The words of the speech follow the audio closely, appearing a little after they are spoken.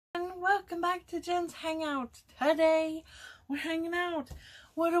welcome back to Jen's Hangout. Today we're hanging out.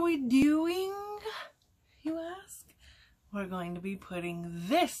 What are we doing, you ask? We're going to be putting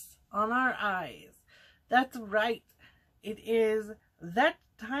this on our eyes. That's right, it is That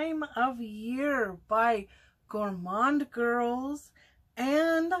Time of Year by Gourmand Girls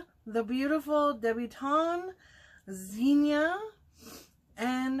and the beautiful debutante Xinia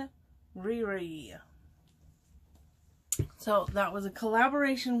and Rere. So that was a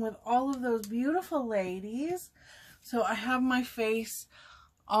collaboration with all of those beautiful ladies. So I have my face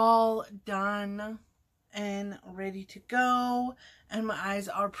all done and ready to go, and my eyes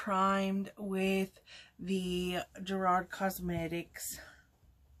are primed with the Gerard Cosmetics.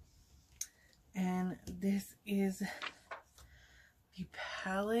 And this is the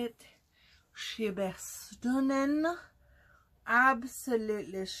palette. She's stunning,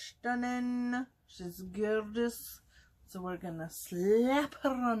 absolutely stunning. She's gorgeous. So we're gonna slap her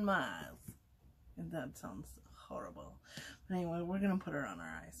on my eyes. And that sounds horrible. But anyway, we're gonna put her on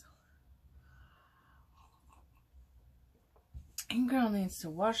our eyes. And girl needs to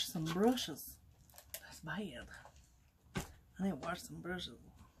wash some brushes. That's bad. I need to wash some brushes.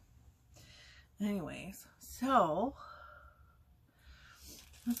 Anyways, so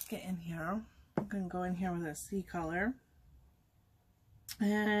let's get in here. I'm gonna go in here with a sea color.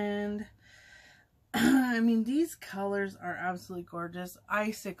 And I mean, these colors are absolutely gorgeous.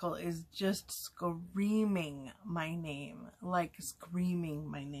 Icicle is just screaming my name. Like screaming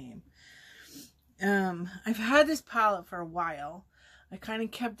my name. I've had this palette for a while. I kind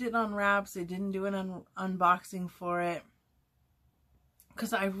of kept it on wraps. I didn't do an unboxing for it,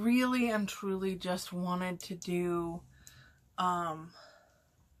 because I really and truly just wanted to do a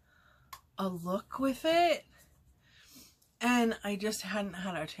look with it. And I just hadn't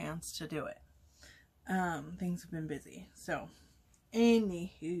had a chance to do it. Things have been busy. So,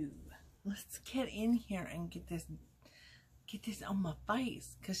 anywho, let's get in here and get this on my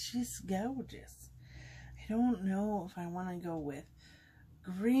face, because she's gorgeous. I don't know if I want to go with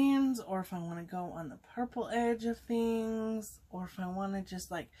greens, or if I want to go on the purple edge of things, or if I want to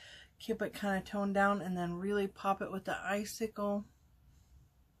just like keep it kind of toned down and then really pop it with the icicle.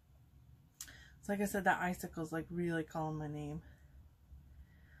 So like I said, that icicle is like really calling my name.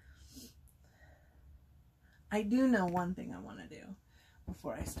 I do know one thing I want to do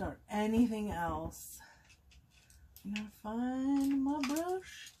before I start anything else. I'm gonna find my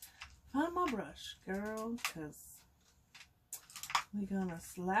brush, girl, because we're gonna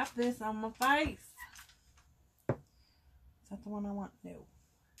slap this on my face. Is that the one I want? No.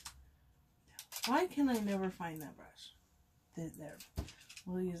 Why can I never find that brush? There.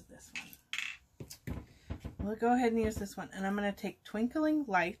 We'll use this one. We'll go ahead and use this one. And I'm gonna take Twinkling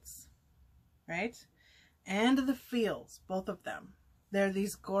Lights, right? And the Feels, both of them. They're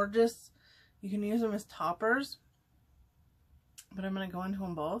these gorgeous, you can use them as toppers, but I'm going to go into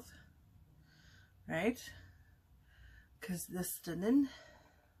them both, right? Because this stunning,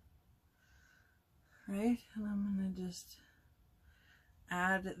 right? And I'm going to just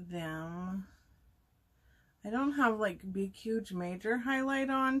add them. I don't have like big, huge, major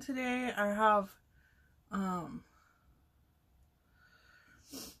highlight on today. I have,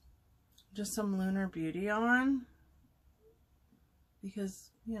 just some Lunar Beauty on,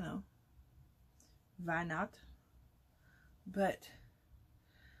 because, you know, why not? But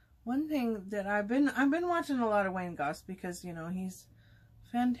one thing that I've been watching a lot of Wayne Goss, because, you know, he's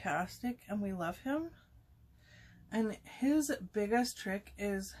fantastic and we love him. And his biggest trick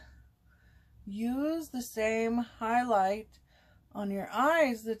is use the same highlight on your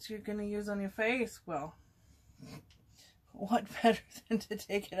eyes that you're going to use on your face. Well, what better than to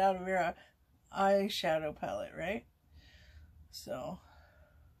take it out of your eyeshadow palette, right? So,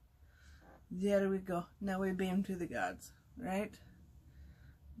 there we go. Now we beam to the gods, right?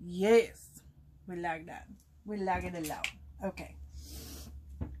 Yes. We like that. We like it a lot. Okay.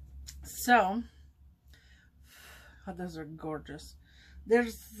 So, oh, those are gorgeous. They're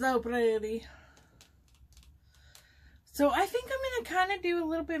so pretty. So I think I'm going to kind of do a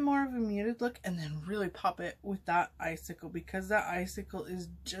little bit more of a muted look and then really pop it with that icicle, because that icicle is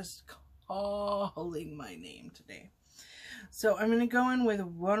just calling my name today. So I'm going to go in with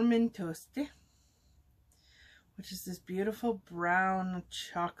Warm and Toasty, which is this beautiful brown,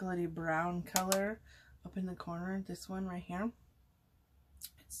 chocolatey brown color up in the corner. This one right here.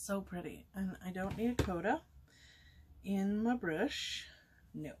 It's so pretty. And I don't need a coda in my brush.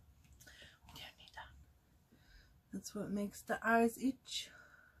 No. That's what makes the eyes itch.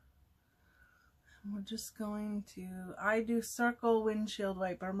 And we're just going to, I do circle windshield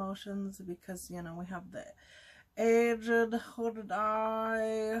wiper motions because, you know, we have the aged hooded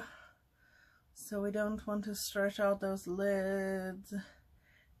eye. So we don't want to stretch out those lids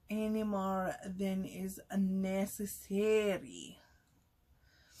any more than is necessary.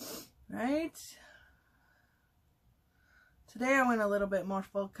 Right? Today I went a little bit more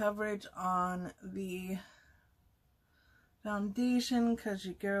full coverage on the foundation because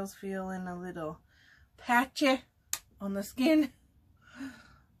your girl's feeling a little patchy on the skin.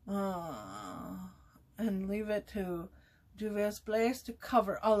 And leave it to Juvia's Place to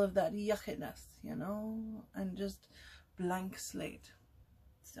cover all of that yuckiness, you know, and just blank slate.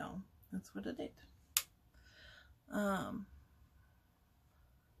 So that's what I did.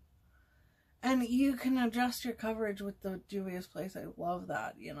 And you can adjust your coverage with the Juvia's Place. I love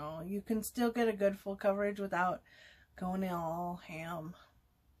that, you know. You can still get a good full coverage without going all ham.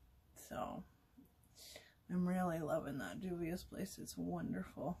 So I'm really loving that Juvia's Place. It's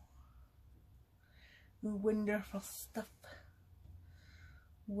wonderful. Wonderful stuff.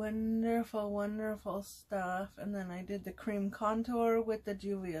 Wonderful, wonderful stuff. And then I did the cream contour with the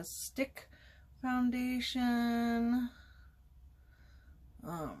Juvia's Stick foundation.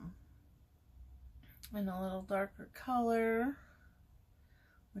 In a little darker color,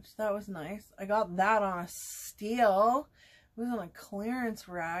 which that was nice. I got that on a steal. It was on a clearance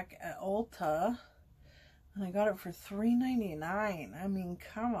rack at Ulta, and I got it for $3.99. I mean,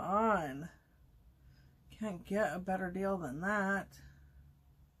 come on. Can't get a better deal than that.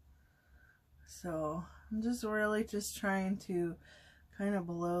 So I'm just really just trying to kind of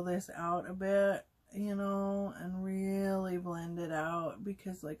blow this out a bit, you know, and really blend it out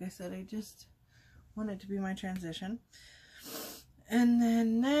because, like I said, I just want it to be my transition. And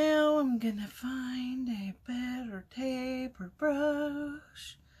then now I'm gonna find a better tape or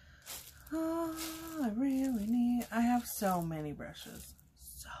brush. Oh, I have so many brushes.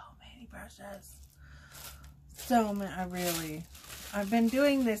 So many brushes. So many, I've been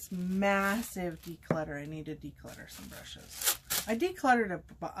doing this massive declutter. I need to declutter some brushes. I decluttered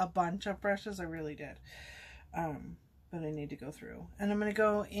a bunch of brushes, I really did. But I need to go through. And I'm going to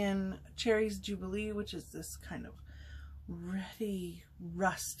go in Cherry's Jubilee, which is this kind of reddy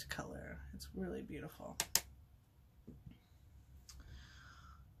rust color. It's really beautiful.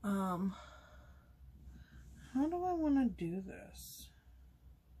 How do I want to do this?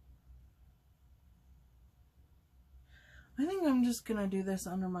 I think I'm just going to do this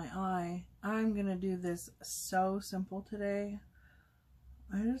under my eye. I'm going to do this so simple today.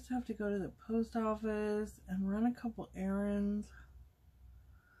 I just have to go to the post office and run a couple errands,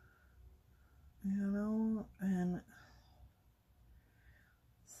 you know, and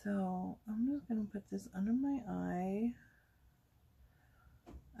so I'm just going to put this under my eye.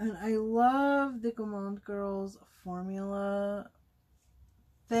 And I love the Gourmand Girls formula.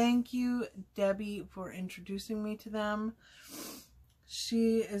 Thank you, Debbie, for introducing me to them.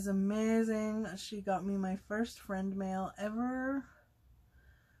 She is amazing. She got me my first friend mail ever.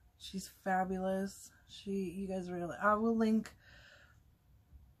 She's fabulous. You guys really, I will link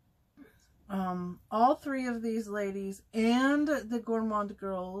all three of these ladies and the Gourmand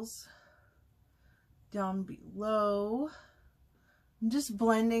Girls down below. I'm just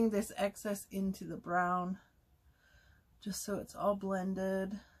blending this excess into the brown just so it's all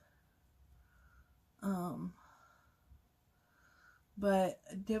blended. But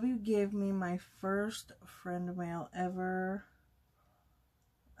Debbie gave me my first friend mail ever.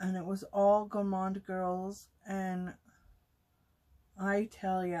 And it was all Gourmand Girls, and I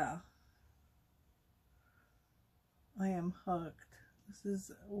tell ya, I am hooked. This is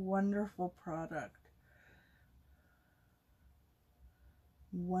a wonderful product.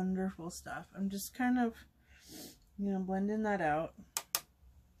 Wonderful stuff. I'm just kind of, you know, blending that out.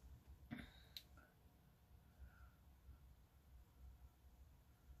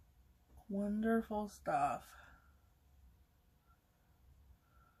 Wonderful stuff.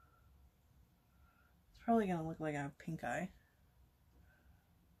 Probably gonna look like I have pink eye.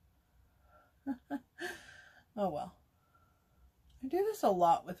 Oh well. I do this a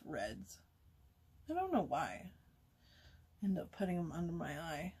lot with reds. I don't know why. End up putting them under my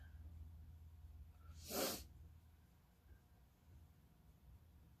eye.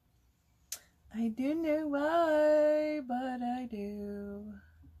 I don't know why, but I do.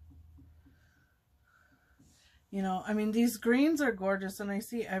 You know, I mean, these greens are gorgeous, and I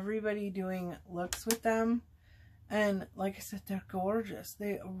see everybody doing looks with them. And like I said, they're gorgeous.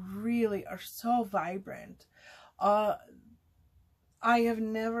 They really are so vibrant. I have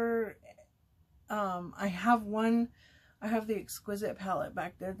never, I have the Exquisite palette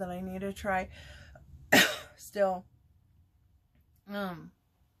back there that I need to try still.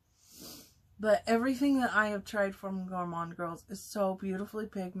 But everything that I have tried from Gourmand Girls is so beautifully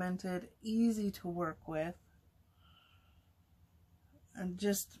pigmented, easy to work with, and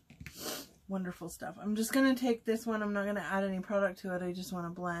just wonderful stuff. I'm just going to take this one. I'm not going to add any product to it. I just want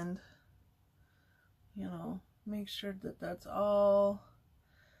to blend, you know, make sure that that's all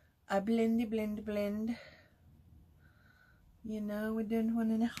a blendy blend. You know, we don't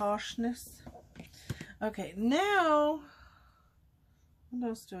want any harshness. Okay, now, what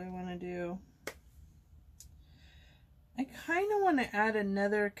else do I want to do? I kind of want to add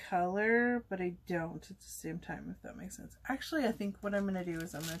another color, but I don't at the same time, if that makes sense. Actually, I think what I'm going to do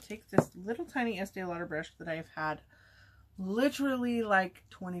is I'm going to take this little tiny Estee Lauder brush that I've had literally like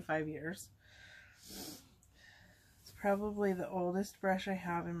 25 years. It's probably the oldest brush I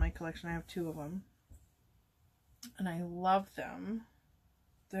have in my collection. I have 2 of them. And I love them.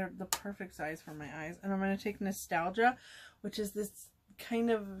 They're the perfect size for my eyes. And I'm going to take Nostalgia, which is this kind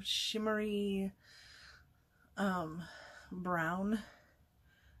of shimmery brown,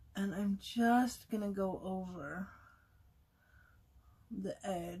 and I'm just gonna go over the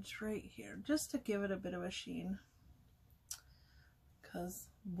edge right here just to give it a bit of a sheen, because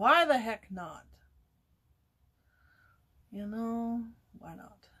why the heck not? You know, why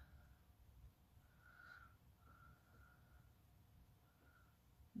not?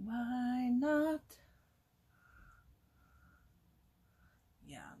 Why not?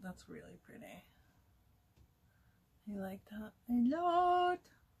 Yeah, that's really pretty. I like that a lot.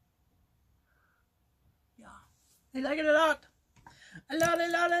 Yeah, I like it a lot. A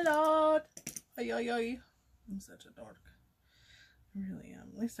lot. Ay, ay, ay. I'm such a dork. I really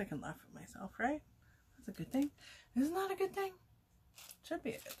am. At least I can laugh at myself, right? That's a good thing. Isn't that a good thing? Should be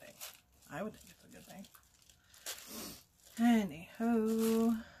a good thing. I would think it's a good thing.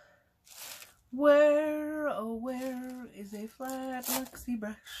 Anywho. Where, oh where is a flat Luxie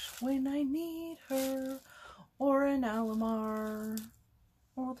brush when I need her? Or an Alamar,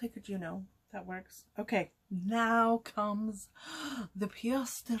 or I'll take a Juno. That works. Okay, now comes the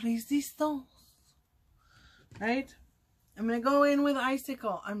pièce de résistance. Right? I'm going to go in with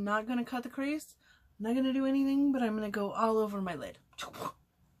Icicle. I'm not going to cut the crease. I'm not going to do anything, but I'm going to go all over my lid.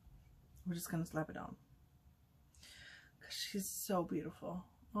 We're just going to slap it on. Because she's so beautiful.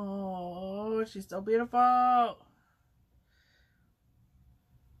 Oh, she's so beautiful.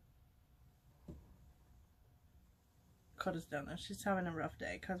 Coda's down there. She's having a rough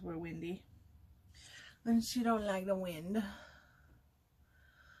day because we're windy. And she don't like the wind.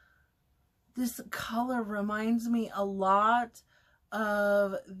 This color reminds me a lot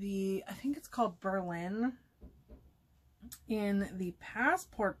of the, I think it's called Berlin, in the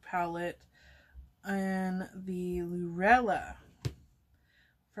Passport palette and the Lurella,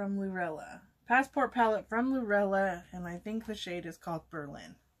 from Lurella. Passport palette from Lurella, and I think the shade is called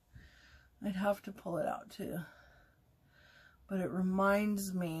Berlin. I'd have to pull it out too. But it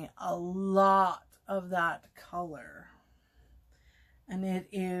reminds me a lot of that color. And it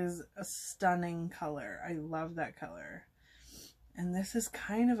is a stunning color. I love that color. And this is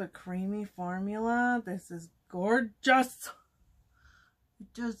kind of a creamy formula. This is gorgeous. I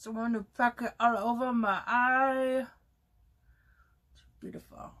just want to pack it all over my eye. It's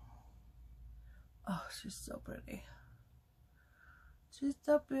beautiful. Oh, she's so pretty. She's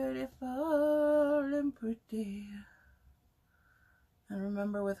so beautiful and pretty. And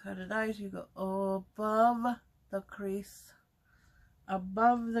remember, with hooded eyes, you go above the crease.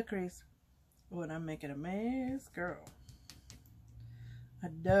 Above the crease. Oh, and I'm making a mess, girl. I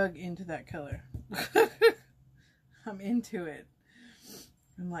dug into that color. I'm into it.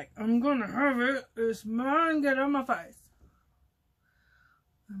 I'm like, I'm gonna have it. It's mine. Get on my face.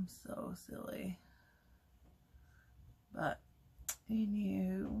 I'm so silly. But,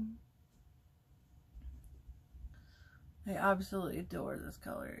 anywho. I absolutely adore this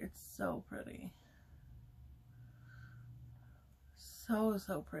color. It's so pretty. So,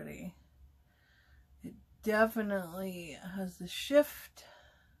 so pretty. It definitely has the shift.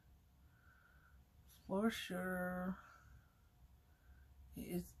 For sure. It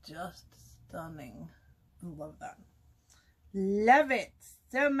is just stunning. I love that. Love it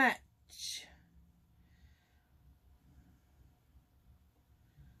so much.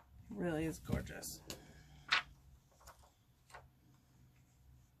 It really is gorgeous.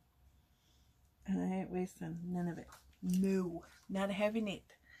 And I ain't wasting none of it. No, not having it.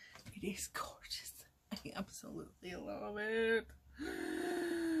 It is gorgeous. I absolutely love it.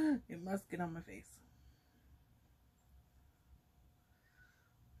 It must get on my face.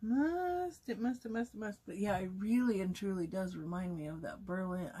 It must. But yeah, it really and truly does remind me of that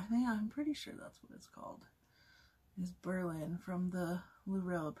Berlin. I'm pretty sure that's what it's called. Is Berlin from the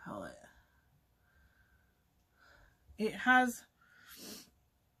Lurella palette.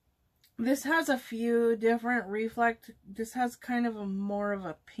 This has a few different reflect. This has kind of a more of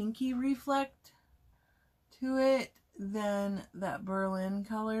a pinky reflect to it than that Berlin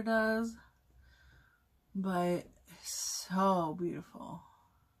color does. But so beautiful.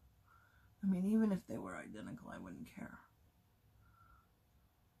 I mean, even if they were identical, I wouldn't care.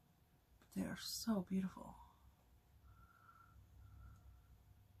 But they are so beautiful.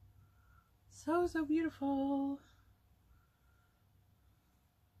 So, so beautiful.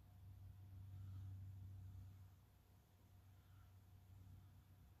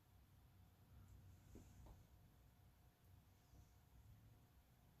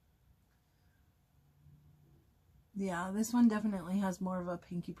 Yeah, this one definitely has more of a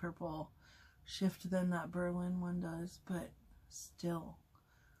pinky purple shift than that Berlin one does, but still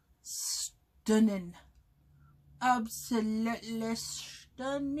stunning. Absolutely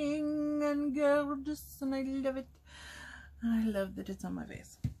stunning and gorgeous, and I love it. And I love that it's on my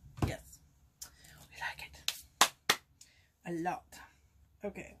face. Yes, we like it a lot.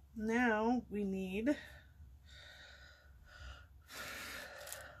 Okay, now we need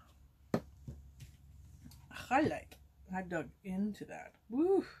highlight. I dug into that.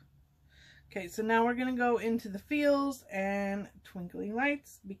 Woo! Okay, so now we're gonna go into the feels and twinkling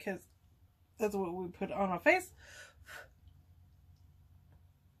lights because that's what we put on our face.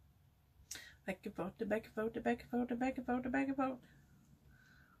 Back and forth, back and forth, back and forth, back and forth, back and forth.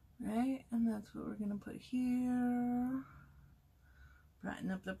 Right, and that's what we're gonna put here.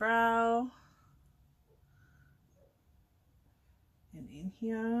 Brighten up the brow. And in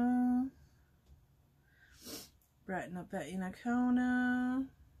here. Brighten up that inner corner.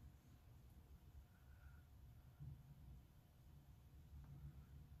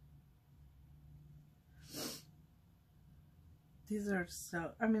 These are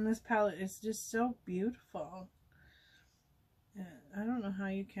so, I mean, this palette is just so beautiful. And I don't know how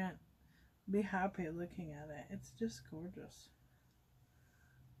you can't be happy looking at it. It's just gorgeous.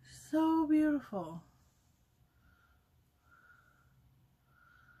 So beautiful.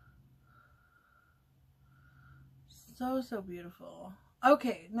 So, so beautiful.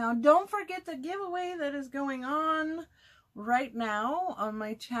 Okay, now don't forget the giveaway that is going on right now on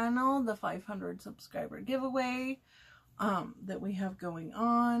my channel, the 500 subscriber giveaway that we have going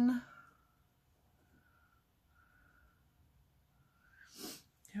on.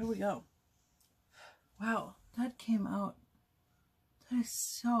 Here we go. Wow, that came out. That is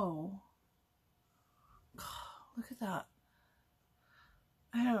so... Look at that.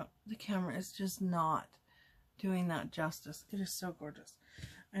 The camera is just not doing that justice. It is so gorgeous.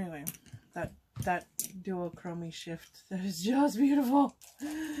 Anyway, that duochrome shift, that is just beautiful.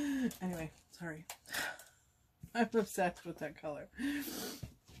 Anyway, sorry. I'm obsessed with that color.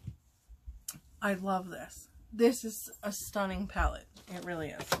 I love this. This is a stunning palette. It really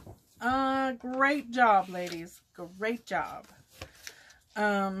is. Great job, ladies. Great job.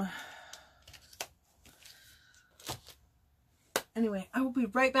 Anyway, I will be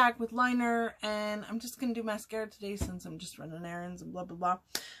right back with liner, and I'm just going to do mascara today since I'm just running errands and blah, blah,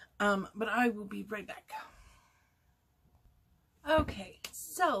 blah. But I will be right back. Okay,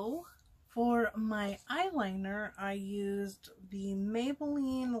 so for my eyeliner, I used the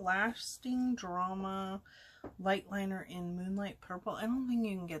Maybelline Lasting Drama Light Liner in Moonlight Purple. I don't think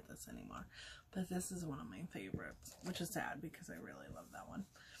you can get this anymore, but this is one of my favorites, which is sad because I really love that one.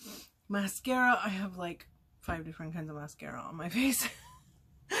 Mascara, I have like 5 different kinds of mascara on my face.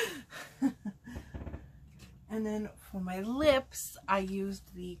 And then for my lips, I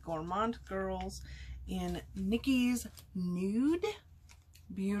used the Gourmand Girls in Nikki's Nude.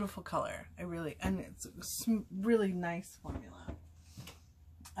 Beautiful color. And it's a really nice formula.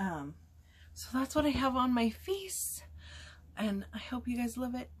 So that's what I have on my face. And I hope you guys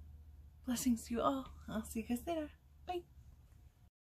love it. Blessings to you all. I'll see you guys later. Bye.